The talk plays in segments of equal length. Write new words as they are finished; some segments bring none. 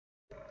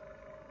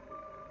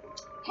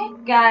Hey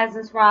guys,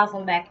 it's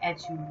Roslynn back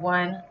at you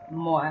one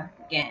more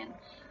again.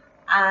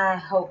 I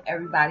hope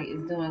everybody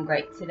is doing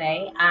great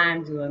today.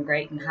 I'm doing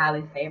great and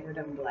highly favored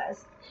and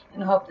blessed,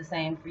 and I hope the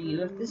same for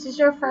you. If this is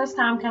your first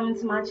time coming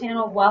to my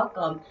channel,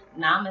 welcome.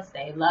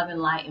 Namaste. Love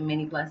and light and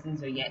many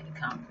blessings are yet to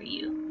come for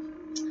you.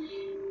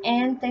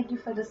 And thank you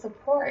for the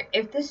support.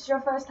 If this is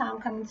your first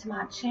time coming to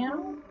my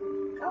channel,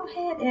 go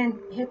ahead and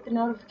hit the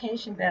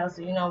notification bell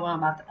so you know when I'm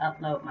about to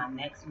upload my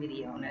next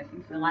video. And if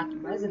you feel like you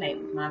resonate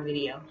with my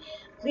video,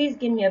 please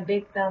give me a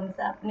big thumbs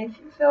up. And if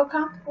you feel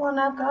comfortable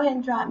enough, go ahead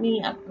and drop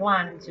me a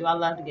line or two. I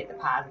love to get the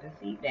positive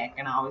feedback,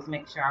 and I always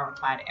make sure I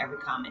reply to every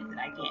comment that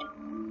I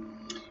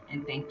get.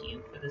 And thank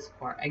you for the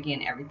support.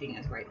 Again, everything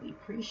is greatly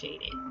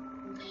appreciated.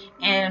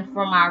 And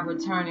for my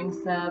returning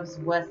subs,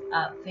 what's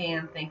up,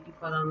 fam? Thank you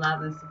for the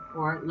love and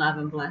support, love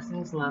and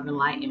blessings, love and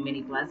light, and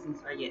many blessings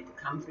are yet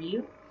to come for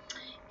you.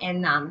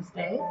 And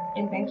namaste,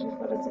 and thank you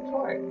for the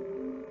support.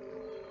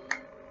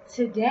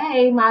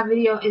 Today, my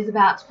video is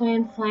about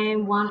Twin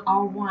Flame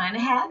 101.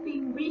 Happy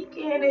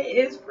weekend. It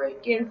is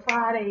freaking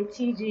Friday,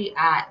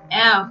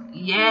 TG.I.F.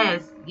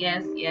 Yes,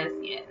 yes, yes,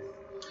 yes.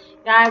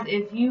 Guys,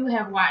 if you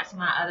have watched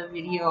my other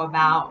video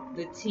about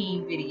the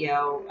tea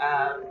video,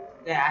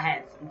 that I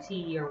had some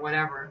tea or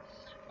whatever,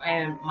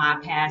 and my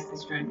past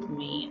has strengthened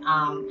me,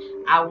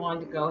 I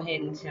wanted to go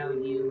ahead and tell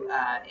you,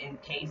 in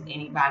case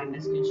anybody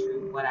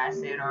misconstrued what I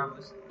said or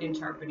was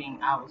interpreting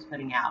I was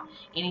putting out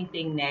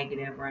anything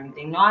negative or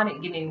anything. No, I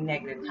didn't get any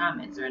negative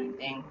comments or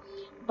anything,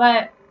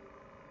 but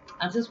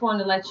I just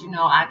wanted to let you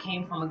know I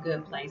came from a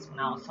good place when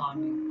I was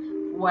telling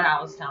you what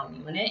I was telling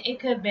you. And it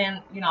could have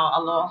been,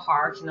 a little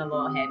harsh and a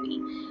little heavy.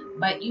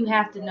 But you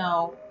have to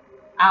know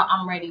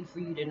I'm ready for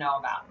you to know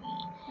about me.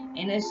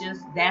 And it's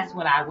just, that's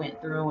what I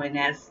went through. And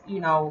that's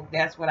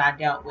what I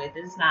dealt with.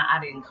 It's not, I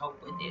didn't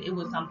cope with it. It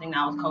was something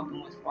I was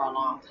coping with for a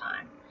long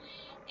time.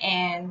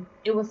 And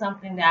it was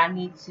something that I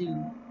need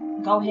to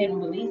go ahead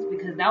and release,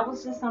 because that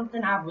was just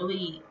something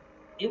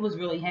it was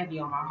really heavy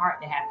on my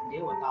heart to have to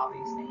deal with all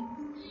these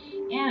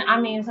things. And I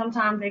mean,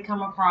 sometimes they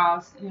come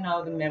across, the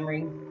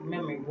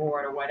memory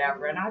board or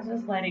whatever, and I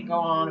just let it go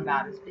on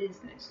about its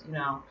business.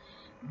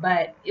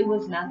 But it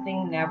was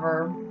nothing,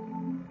 never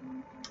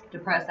to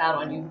press out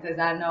on you, because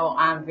I know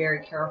I'm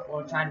very careful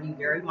and try to be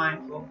very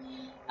mindful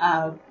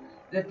of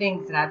the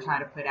things that I try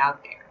to put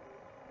out there.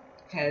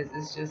 Because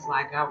it's just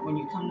like, when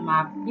you come to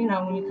my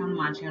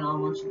channel, I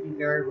want you to be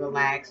very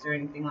relaxed or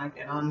anything like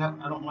that.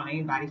 I don't want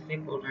anybody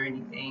fickled or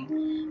anything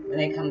when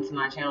they come to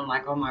my channel,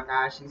 like, oh my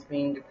gosh, she's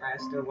being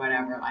depressed or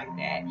whatever like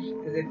that.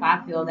 Because if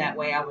I feel that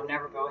way, I would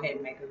never go ahead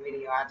and make a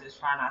video. I just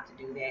try not to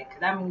do that.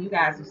 Because I mean, you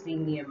guys have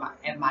seen me at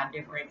my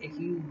different. If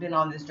you've been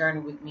on this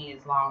journey with me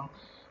as long,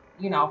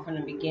 from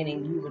the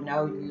beginning, you would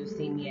know. You would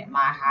see me at my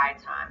high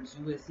times.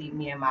 You would see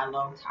me in my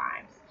low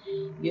times.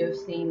 You have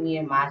seen me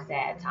in my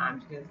sad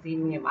times. You have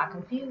seen me in my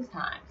confused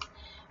times.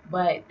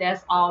 But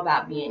that's all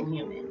about being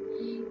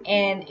human.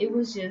 And it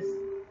was just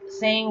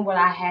saying what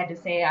I had to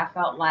say. I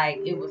felt like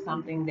it was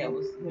something that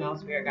was,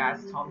 Spirit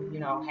guides told me,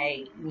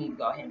 hey, you need to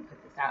go ahead and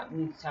put this out. You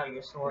need to tell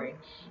your story.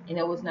 And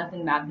it was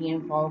nothing about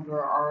being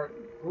vulgar or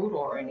brutal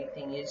or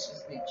anything. It's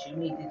just that you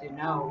needed to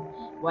know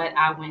what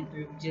I went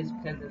through, just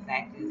because the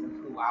fact is of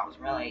who I was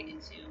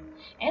related to.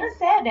 And it's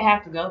sad to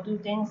have to go through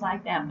things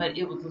like that, but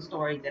it was a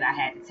story that I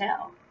had to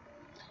tell.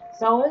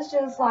 So it's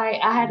just like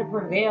I had to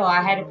prevail.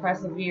 I had to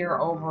persevere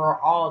over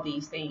all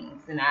these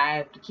things, and I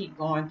have to keep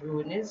going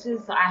through it. And it's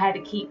just, I had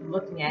to keep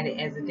looking at it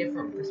as a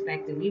different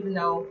perspective, even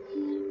though,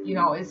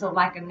 it's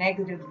like a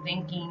negative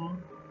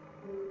thinking.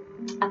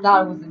 I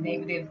thought it was a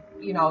negative,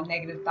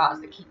 negative thoughts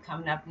that keep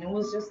coming up. And it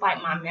was just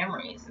like my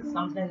memories. It's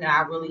something that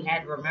I really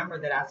had to remember,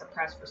 that I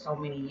suppressed for so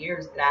many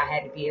years, that I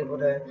had to be able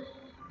to,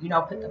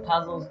 put the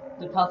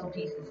puzzle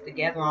pieces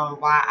together on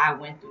why I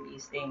went through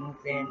these things,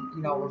 and,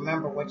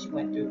 remember what you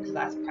went through, because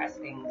I suppressed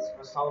things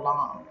for so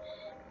long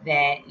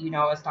that,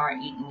 it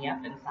started eating me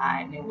up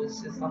inside. And it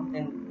was just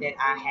something that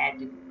I had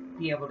to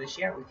be able to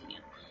share with you.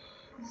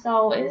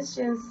 So it's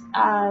just,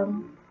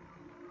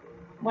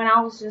 when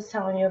I was just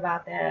telling you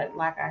about that,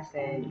 like I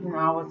said,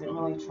 I wasn't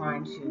really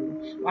trying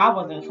to, well, I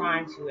wasn't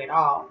trying to at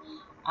all,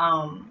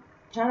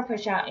 trying to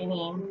push out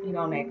any,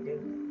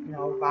 negative,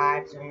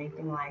 vibes or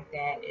anything like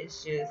that.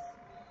 It's just,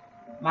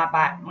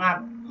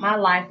 my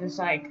life is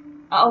like an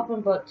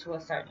open book to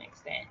a certain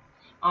extent.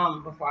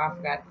 Before I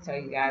forgot to tell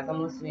you guys,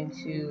 I'm listening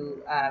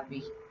to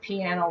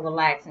piano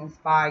relaxing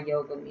spa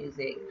yoga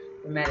music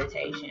for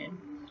meditation.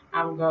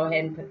 I will go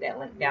ahead and put that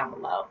link down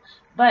below.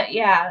 But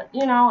yeah,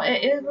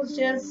 it was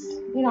just,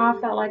 I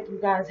felt like you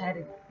guys had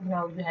to, you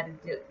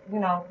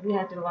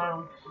had to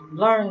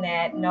learn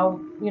that,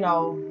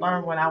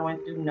 learn what I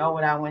went through, know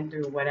what I went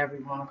through, whatever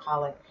you want to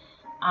call it.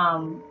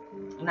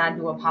 And I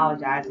do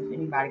apologize if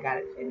anybody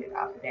got offended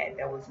off of that.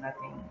 There was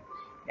nothing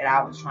that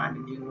I was trying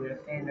to do to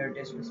offend or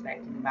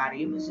disrespect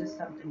anybody. It was just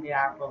something that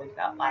I really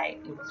felt like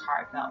it was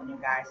heartfelt, and you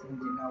guys need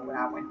to know what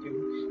I went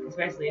through,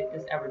 especially if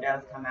this ever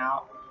does come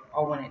out,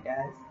 or when it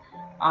does.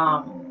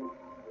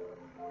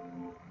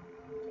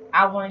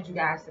 I wanted you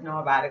guys to know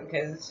about it,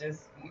 because it's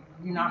just,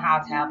 you know how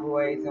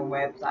tabloids and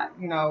websites,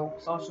 you know,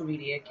 social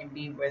media can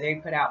be where they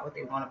put out what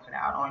they want to put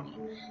out on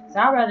you. So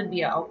I'd rather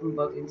be an open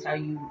book and tell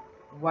you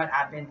what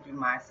I've been through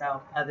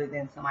myself, other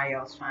than somebody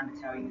else trying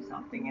to tell you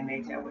something and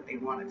they tell what they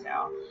want to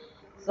tell.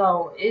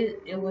 So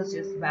it was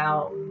just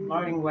about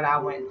learning what I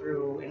went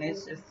through, and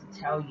it's just to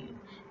tell you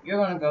you're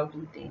going to go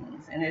through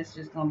things, and it's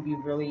just going to be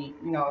really,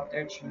 you know, if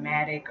they're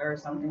traumatic or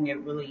something that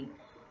really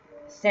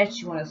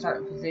sets you in a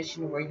certain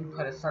position where you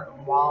put a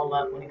certain wall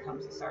up when it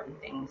comes to certain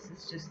things.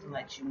 It's just to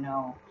let you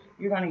know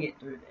you're going to get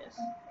through this.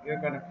 You're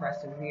going to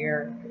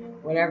persevere.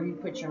 Whatever you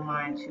put your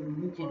mind to,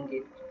 you can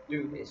get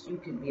through this. You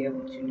can be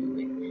able to do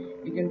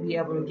it. You can be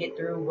able to get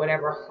through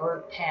whatever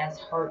hurt,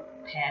 past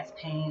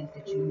pains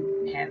that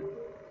you have,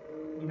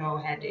 you know,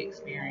 had to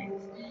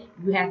experience.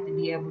 You have to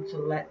be able to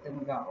let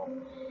them go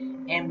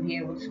and be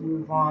able to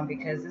move on,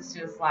 because it's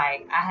just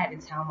like I had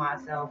to tell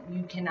myself,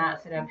 you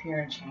cannot sit up here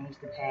and change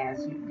the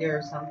past.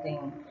 There's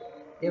something,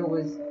 there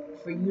was,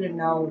 for you to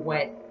know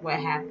what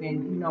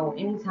happened. You know,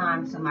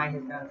 anytime somebody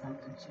has done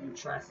something to you,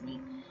 trust me,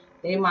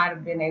 they might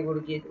have been able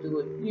to get through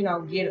it, you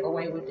know, get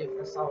away with it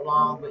for so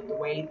long. But the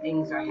way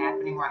things are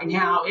happening right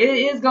now,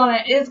 it's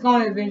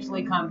gonna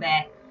eventually come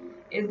back.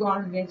 It's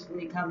going to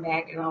eventually come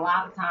back, and a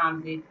lot of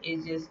times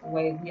it's just the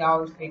way we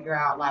always figure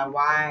out, like,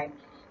 why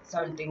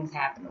certain things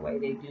happen the way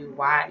they do.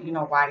 Why, you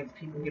know, why do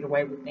people get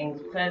away with things?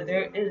 Because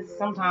there is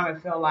sometimes I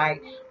feel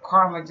like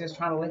karma just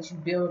trying to let you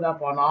build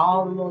up on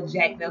all the little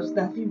jacked up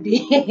stuff you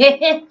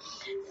did,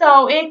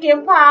 so it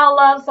can pile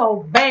up.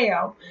 So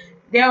bam,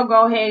 they'll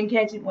go ahead and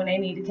catch it when they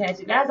need to catch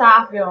it. That's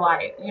how I feel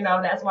like, you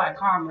know. That's why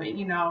karma,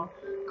 you know,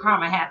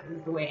 karma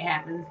happens the way it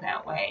happens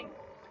that way.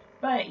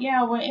 But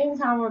yeah, when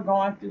anytime we're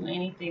going through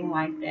anything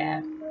like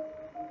that,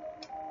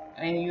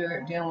 and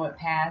you're dealing with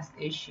past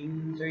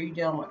issues or you're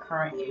dealing with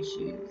current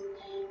issues,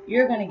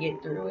 you're going to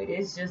get through it.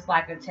 It's just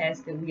like a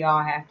test that we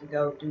all have to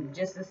go through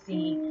just to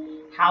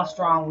see how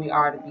strong we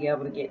are to be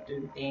able to get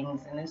through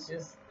things. And it's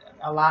just,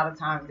 a lot of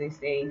times they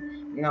say,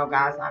 you know,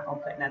 God's not going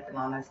to put nothing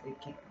on us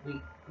that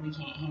we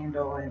can't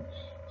handle. And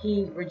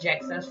he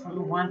rejects us from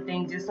the one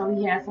thing just so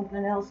he has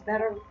something else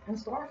better in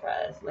store for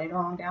us later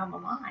on down the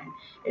line.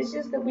 It's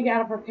just that we got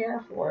to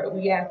prepare for it.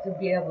 We have to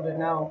be able to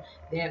know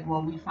that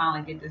when we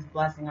finally get this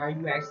blessing, are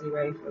you actually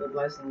ready for the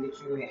blessing that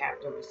you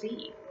have to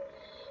receive?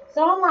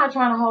 So I'm not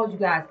trying to hold you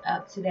guys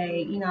up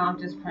today. You know, I'm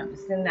just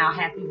sending out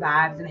happy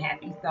vibes and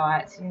happy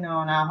thoughts, you know,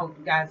 and I hope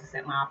you guys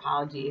accept my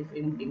apology if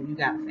anything you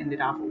got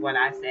offended off of what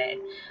I said.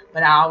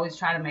 But I always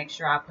try to make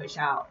sure I push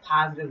out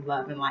positive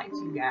love and light to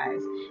you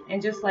guys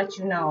and just let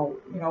you know,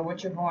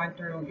 what you're going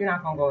through. You're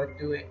not going to go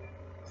through it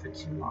for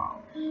too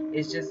long.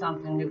 It's just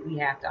something that we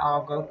have to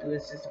all go through.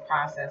 It's just a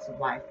process of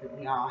life that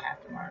we all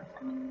have to learn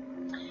from.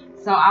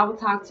 So I will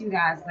talk to you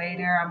guys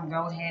later. I'm going to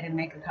go ahead and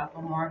make a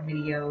couple more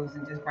videos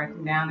and just break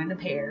them down into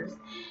pairs.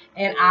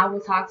 And I will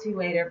talk to you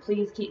later.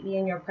 Please keep me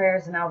in your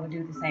prayers, and I will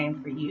do the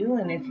same for you.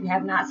 And if you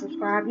have not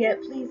subscribed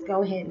yet, please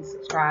go ahead and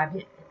subscribe.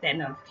 Hit that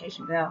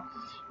notification bell.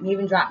 And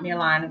even drop me a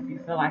line if you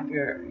feel like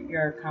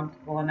you're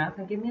comfortable enough.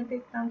 And give me a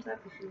big thumbs up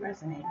if you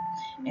resonate.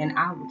 And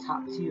I will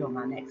talk to you on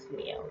my next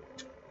video.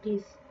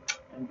 Peace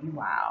and be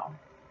wild.